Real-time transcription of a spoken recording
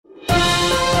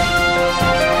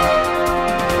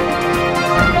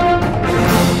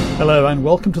Hello and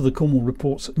welcome to the Cornwall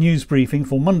Reports news briefing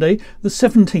for Monday the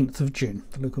 17th of June.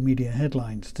 The local media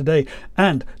headlines today.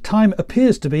 And time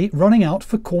appears to be running out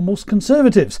for Cornwall's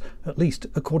Conservatives, at least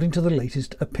according to the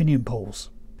latest opinion polls.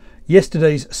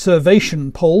 Yesterday's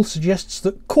Survation poll suggests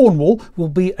that Cornwall will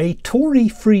be a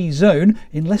Tory-free zone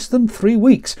in less than 3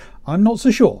 weeks. I'm not so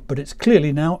sure, but it's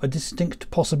clearly now a distinct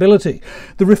possibility.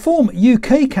 The Reform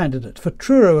UK candidate for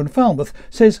Truro and Falmouth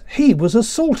says he was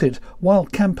assaulted while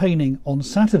campaigning on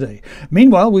Saturday.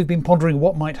 Meanwhile, we've been pondering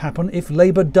what might happen if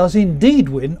Labour does indeed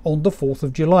win on the 4th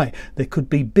of July. There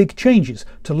could be big changes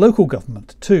to local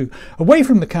government too. Away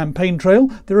from the campaign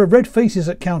trail, there are red faces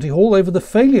at County Hall over the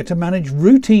failure to manage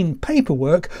routine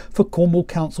paperwork for Cornwall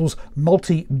Council's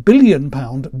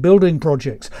multi-billion-pound building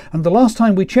projects. And the last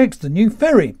time we checked, the new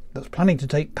ferry that's planning to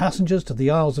take passengers to the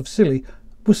Isles of Scilly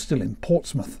was still in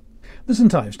Portsmouth. The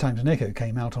St Ives Times and Echo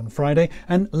came out on Friday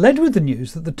and led with the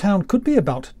news that the town could be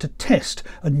about to test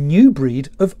a new breed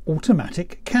of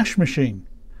automatic cash machine.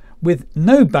 With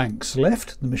no banks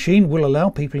left, the machine will allow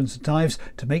people in St Ives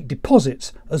to make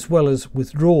deposits as well as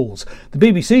withdrawals. The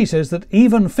BBC says that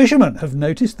even fishermen have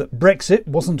noticed that Brexit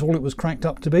wasn't all it was cracked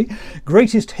up to be.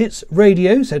 Greatest Hits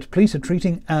Radio said police are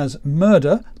treating as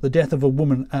murder the death of a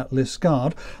woman at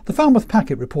Liscard. The Falmouth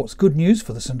Packet reports good news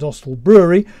for the St Austell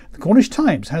Brewery. The Cornish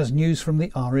Times has news from the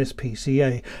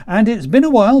RSPCA. And it's been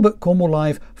a while, but Cornwall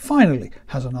Live finally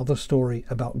has another story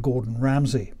about Gordon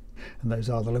Ramsay. And those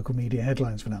are the local media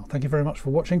headlines for now. Thank you very much for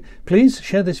watching. Please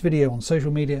share this video on social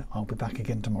media. I'll be back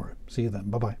again tomorrow. See you then.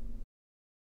 Bye bye.